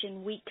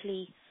 15-session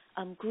weekly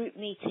group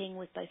meeting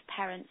with both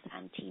parents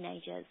and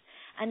teenagers,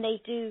 and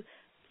they do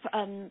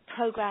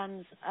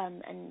programs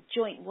and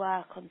joint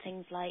work on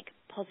things like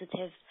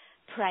positive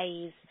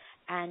praise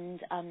and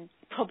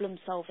problem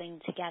solving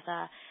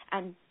together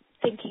and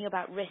thinking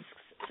about risks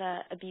for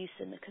abuse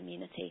in the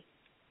community.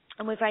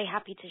 And we're very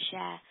happy to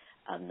share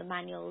the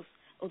manuals,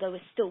 although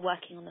we're still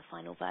working on the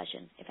final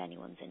version if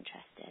anyone's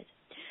interested.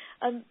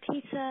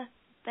 Peter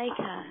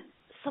Baker,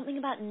 something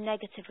about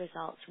negative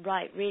results.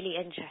 Right, really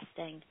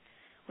interesting.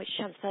 Which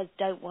transfers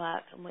don't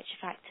work and which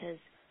factors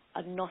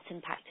are not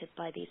impacted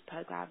by these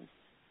programs.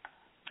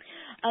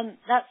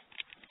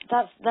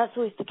 That's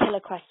always the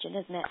killer question,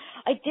 isn't it?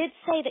 I did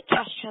say that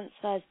cash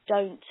transfers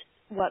don't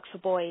work for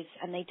boys,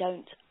 and they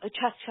don't.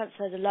 Cash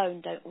transfers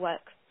alone don't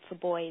work for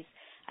boys,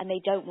 and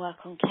they don't work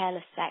on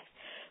careless sex.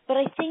 But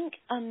I think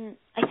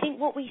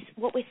what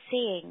we're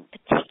seeing,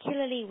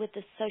 particularly with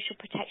the social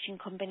protection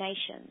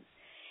combinations,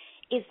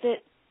 is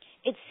that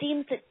it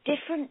seems that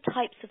different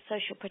types of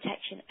social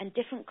protection and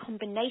different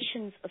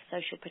combinations of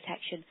social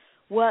protection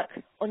work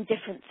on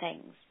different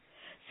things.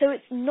 So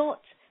it's not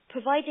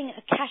providing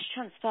a cash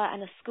transfer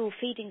and a school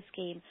feeding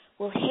scheme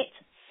will hit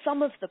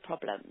some of the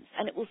problems,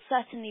 and it will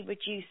certainly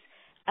reduce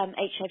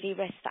HIV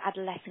risk for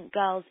adolescent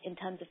girls in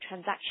terms of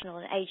transactional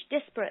and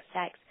age-disparate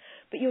sex,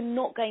 but you're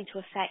not going to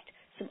affect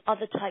some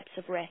other types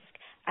of risk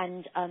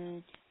and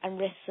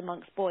risks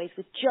amongst boys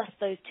with just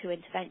those two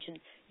interventions.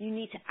 You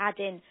need to add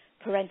in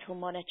parental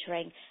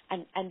monitoring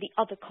and the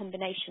other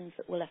combinations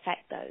that will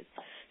affect those.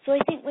 So I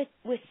think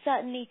we're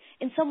certainly,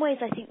 in some ways,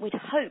 I think we'd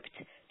hoped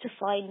to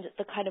find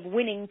the kind of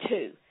winning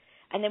two,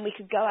 and then we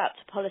could go out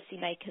to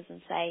policymakers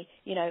and say,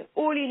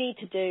 all you need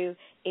to do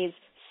is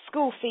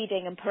school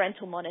feeding and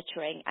parental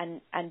monitoring,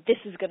 and this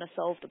is going to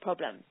solve the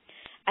problem.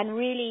 And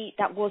really,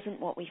 that wasn't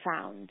what we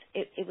found.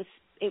 It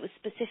was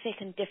specific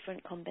and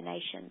different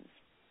combinations.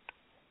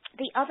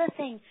 The other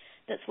thing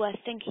that's worth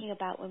thinking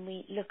about when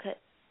we look at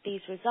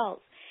these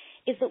results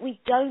is what we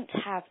don't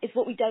have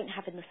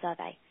in the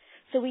survey.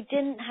 So we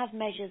didn't have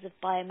measures of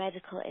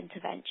biomedical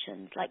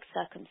interventions like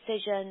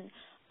circumcision.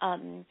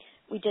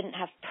 We didn't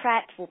have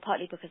PrEP, well,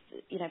 partly because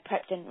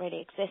PrEP didn't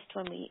really exist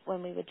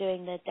when we were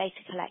doing the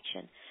data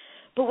collection.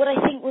 But what I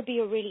think would be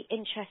a really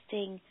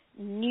interesting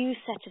new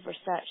set of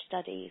research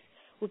studies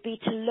would be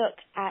to look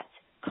at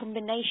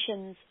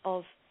combinations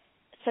of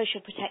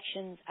social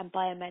protections and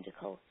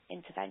biomedical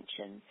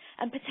interventions,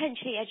 and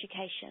potentially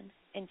education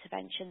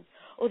interventions.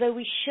 Although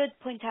we should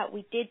point out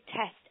we did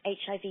test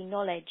HIV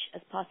knowledge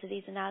as part of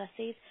these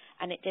analyses,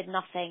 and it did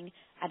nothing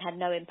and had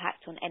no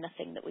impact on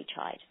anything that we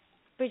tried.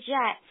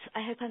 Bridget,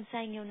 I hope I'm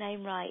saying your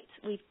name right.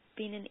 We've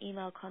been in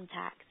email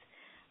contact.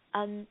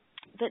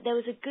 But there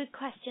was a good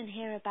question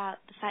here about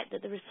the fact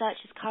that the research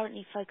is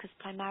currently focused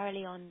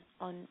primarily on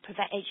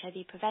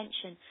HIV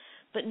prevention,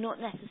 but not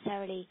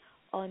necessarily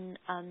on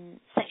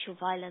sexual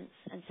violence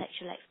and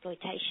sexual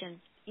exploitation.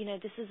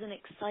 This is an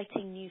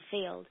exciting new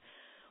field.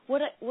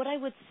 What I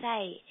would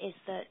say is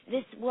that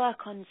this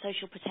work on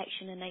social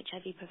protection and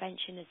HIV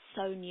prevention is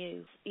so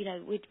new.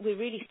 We're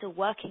really still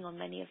working on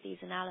many of these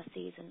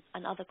analyses,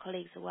 and other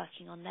colleagues are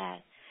working on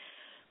theirs.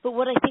 But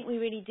what I think we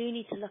really do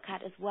need to look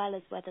at as well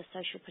is whether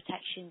social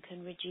protection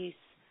can reduce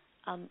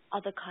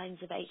other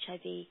kinds of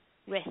HIV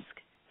risk,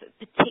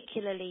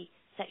 particularly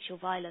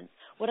sexual violence.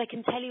 What I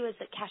can tell you is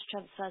that cash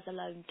transfers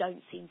alone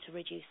don't seem to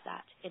reduce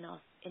that in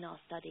our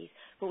studies,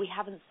 but we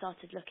haven't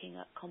started looking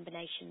at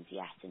combinations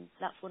yet, and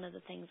that's one of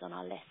the things on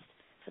our list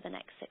for the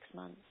next 6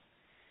 months.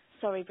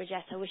 Sorry,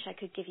 Bridget, I wish I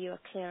could give you a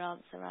clear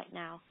answer right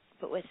now,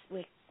 but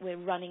we're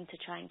running to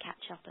try and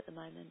catch up at the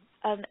moment.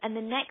 And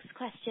the next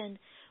question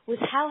was,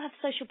 how have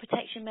social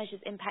protection measures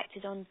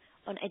impacted on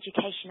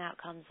education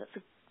outcomes?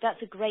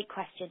 That's a great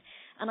question,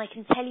 and I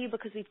can tell you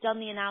because we've done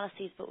the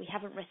analyses, but we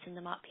haven't written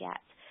them up yet.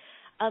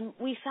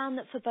 We found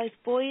that for both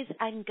boys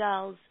and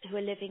girls who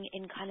are living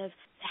in kind of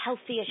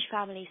healthy-ish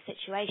family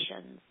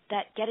situations,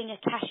 that getting a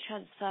cash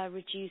transfer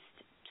reduced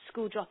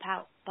school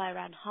dropout by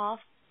around half.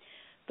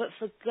 But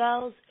for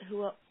girls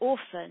who are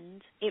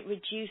orphaned, it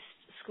reduced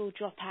school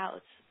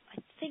dropouts, I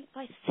think,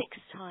 by 6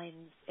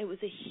 times. It was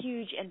a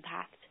huge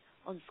impact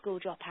on school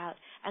dropout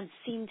and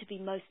seemed to be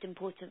most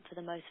important for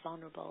the most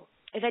vulnerable.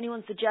 If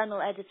anyone's the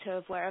journal editor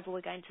of wherever we're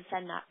going to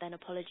send that, then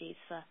apologies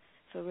for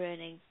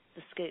ruining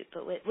the scoop,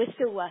 but we're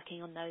still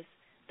working on those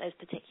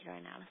particular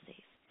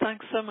analyses.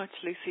 Thanks so much,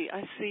 Lucie.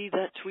 I see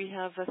that we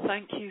have a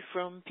thank you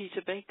from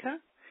Peter Baker,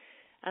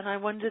 and I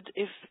wondered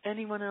if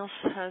anyone else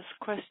has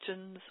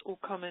questions or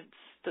comments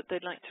that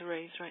they'd like to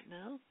raise right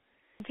now.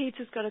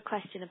 Peter's got a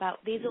question about,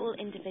 these are all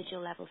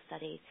individual level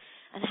studies,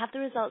 and have the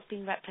results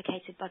been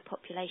replicated by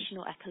population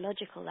or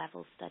ecological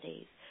level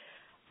studies?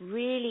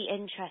 Really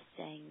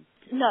interesting.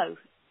 No,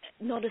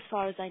 not as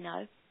far as I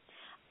know,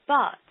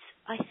 but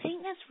I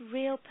think there's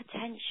real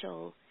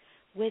potential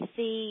with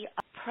the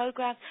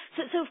program.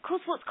 So of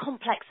course what's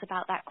complex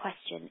about that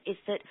question is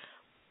that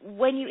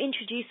when you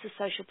introduce the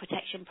social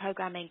protection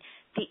programming,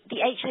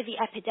 the HIV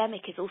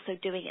epidemic is also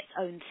doing its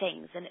own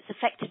things, and it's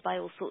affected by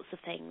all sorts of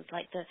things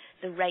like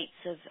the rates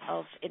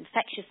of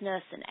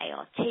infectiousness and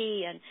ART,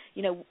 and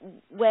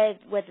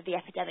whether the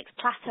epidemic's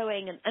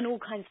plateauing and all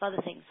kinds of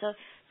other things.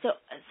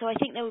 So I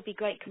think there would be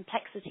great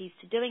complexities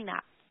to doing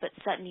that, but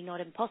certainly not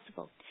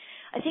impossible.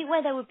 I think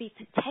where there would be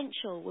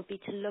potential would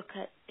be to look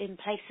at in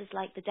places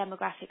like the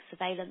demographic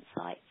surveillance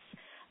sites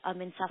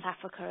in South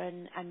Africa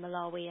and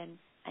Malawi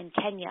and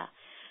Kenya.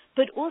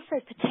 But also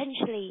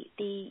potentially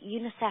the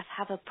UNICEF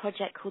have a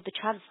project called the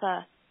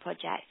Transfer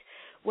Project,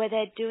 where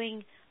they're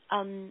doing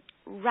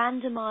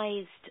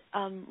randomized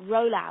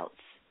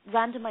rollouts,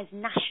 randomized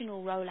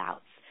national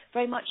rollouts,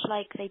 very much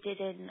like they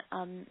did in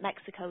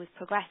Mexico with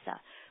Progressa,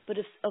 but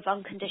of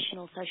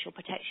unconditional social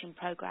protection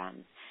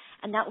programs.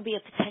 And that would be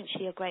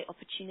potentially a great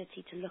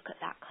opportunity to look at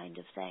that kind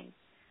of thing.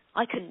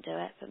 I couldn't do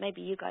it, but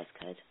maybe you guys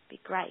could. It'd be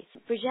great.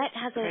 Brigitte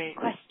has a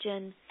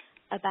question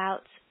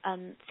about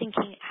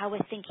how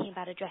we're thinking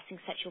about addressing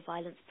sexual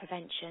violence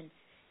prevention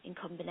in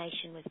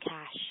combination with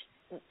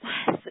cash.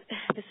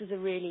 This is a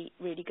really,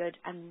 really good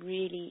and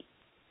really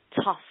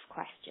tough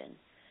question,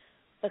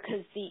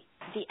 because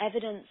the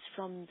evidence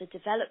from the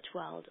developed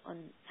world on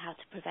how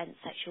to prevent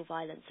sexual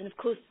violence, and of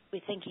course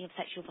we're thinking of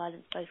sexual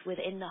violence both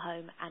within the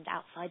home and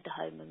outside the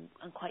home,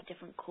 and quite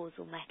different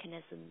causal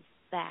mechanisms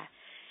there.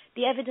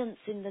 The evidence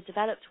in the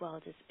developed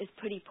world is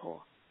pretty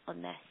poor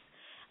on this.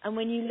 And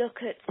when you look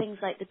at things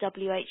like the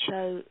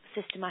WHO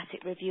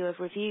systematic review of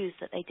reviews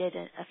that they did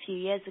a few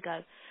years ago,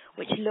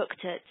 which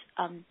looked at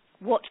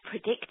what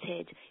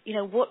predicted,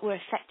 what were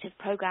effective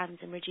programs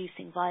in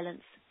reducing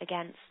violence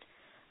against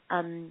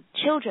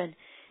children,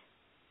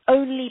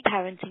 only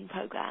parenting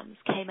programs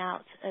came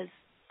out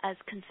as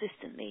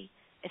consistently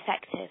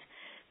effective.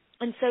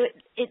 And so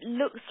it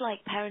looks like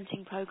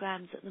parenting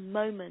programs at the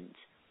moment,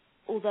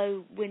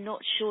 although we're not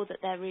sure that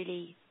they're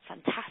really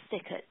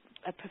fantastic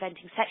at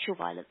preventing sexual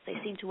violence, they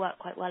seem to work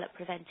quite well at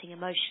preventing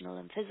emotional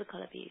and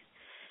physical abuse,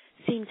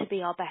 seem to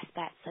be our best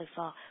bet so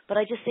far. But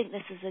I just think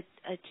this is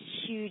a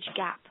huge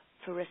gap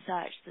for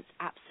research that's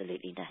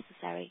absolutely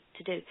necessary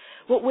to do.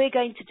 What we're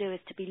going to do is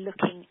to be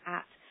looking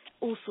at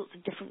all sorts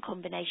of different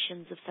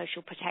combinations of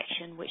social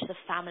protection which the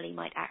family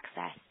might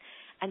access,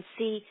 and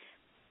see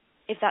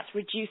if that's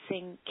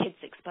reducing kids'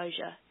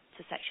 exposure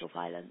to sexual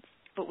violence.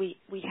 But we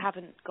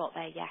haven't got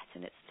there yet,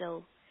 and it's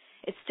still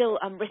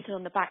written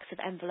on the backs of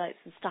envelopes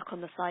and stuck on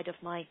the side of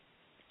my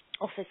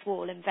office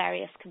wall in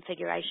various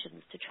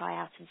configurations to try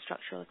out in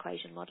structural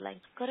equation modelling.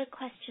 Got a set of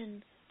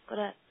questions.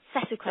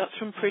 That's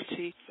from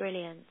Pretty.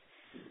 Brilliant.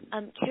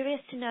 I'm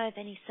curious to know if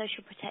any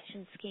social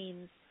protection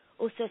schemes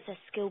also assess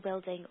skill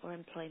building or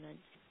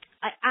employment.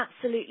 I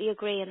absolutely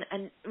agree,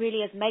 and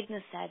really, as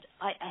Meghna said,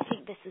 I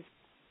think this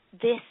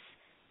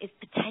is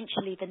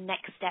potentially the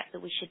next step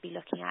that we should be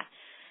looking at.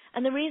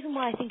 And the reason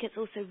why I think it's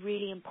also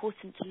really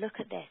important to look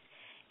at this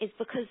is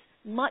because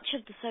much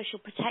of the social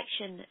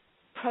protection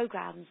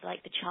programs,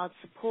 like the child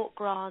support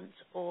grant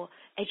or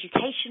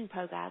education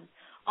programs,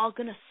 are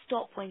going to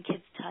stop when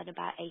kids turn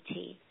about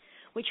 18,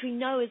 which we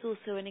know is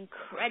also an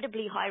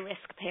incredibly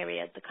high-risk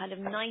period. The kind of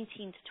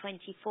 19 to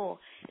 24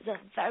 is a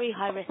very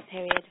high-risk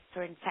period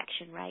for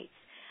infection rates.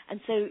 And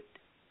so,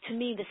 to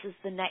me, this is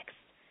the next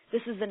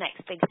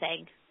big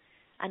thing.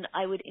 And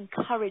I would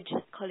encourage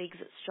colleagues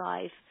at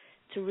Strive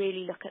to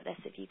really look at this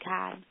if you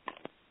can.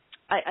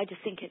 I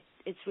just think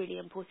it's really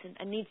important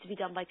and needs to be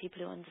done by people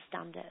who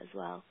understand it as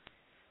well,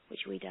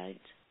 which we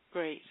don't.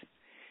 Great.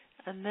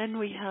 And then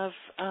we have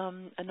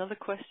another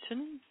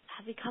question.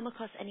 Have you come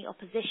across any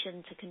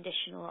opposition to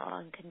conditional or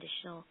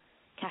unconditional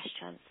cash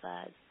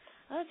transfers?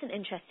 Oh, that's an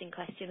interesting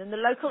question. And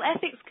the local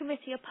ethics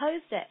committee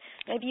opposed it.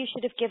 Maybe you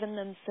should have given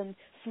them some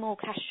small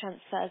cash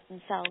transfers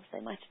themselves.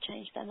 They might have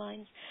changed their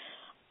minds.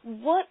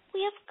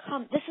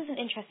 This is an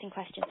interesting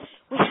question.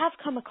 We have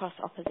come across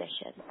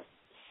opposition.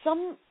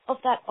 Some of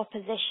that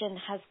opposition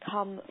has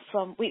come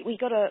from, we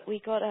got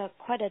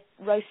quite a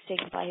roasting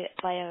by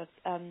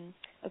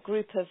a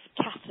group of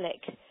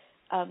Catholic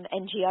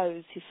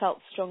NGOs who felt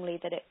strongly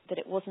that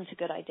it wasn't a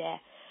good idea,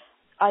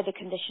 either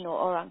conditional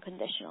or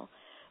unconditional.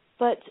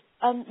 But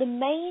the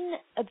main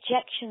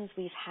objections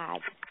we've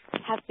had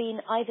have been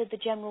either the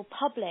general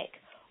public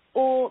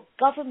or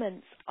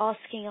governments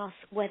asking us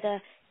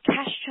whether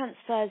cash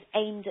transfers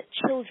aimed at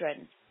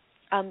children,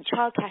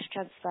 child cash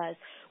transfers,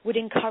 would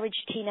encourage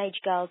teenage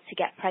girls to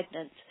get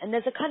pregnant. And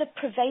there's a kind of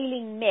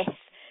prevailing myth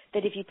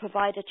that if you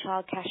provide a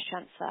child cash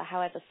transfer,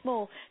 however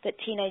small, that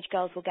teenage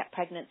girls will get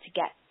pregnant to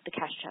get the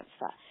cash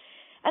transfer.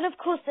 And of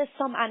course, there's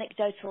some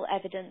anecdotal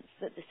evidence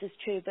that this is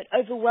true, but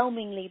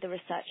overwhelmingly the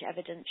research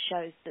evidence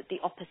shows that the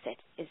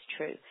opposite is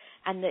true,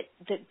 and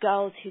that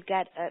girls who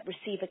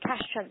receive a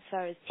cash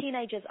transfer as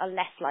teenagers are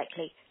less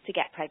likely to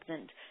get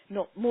pregnant,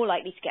 not more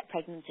likely to get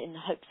pregnant in the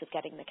hopes of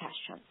getting the cash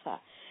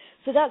transfer.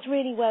 So that's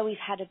really where we've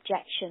had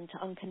objection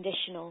to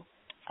unconditional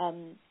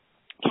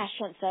cash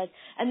transfers.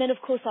 And then,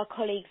 of course, our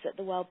colleagues at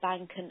the World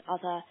Bank and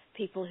other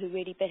people who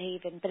really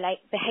believe in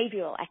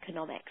behavioural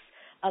economics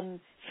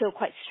feel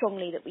quite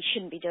strongly that we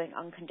shouldn't be doing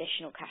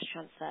unconditional cash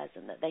transfers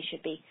and that they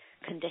should be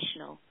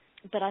conditional.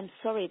 But I'm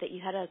sorry that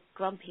you had a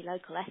grumpy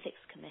local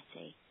ethics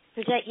committee.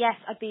 Brigitte, yes,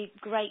 it'd be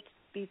great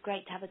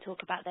to have a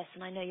talk about this,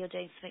 and I know you're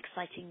doing some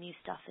exciting new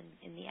stuff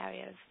in the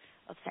area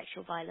of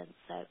sexual violence,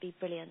 so it'd be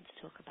brilliant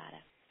to talk about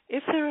it.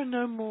 If there are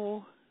no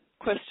more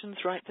questions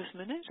right this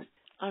minute,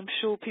 I'm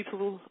sure people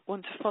will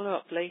want to follow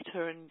up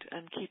later and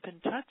keep in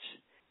touch.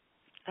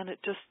 And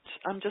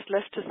I'm just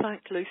left to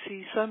thank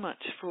Lucie so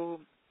much for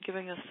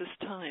giving us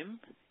this time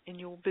in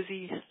your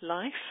busy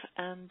life.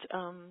 And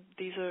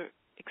these are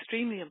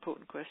extremely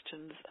important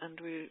questions, and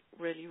we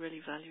really,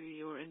 really value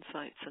your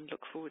insights and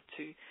look forward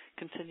to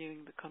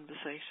continuing the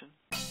conversation.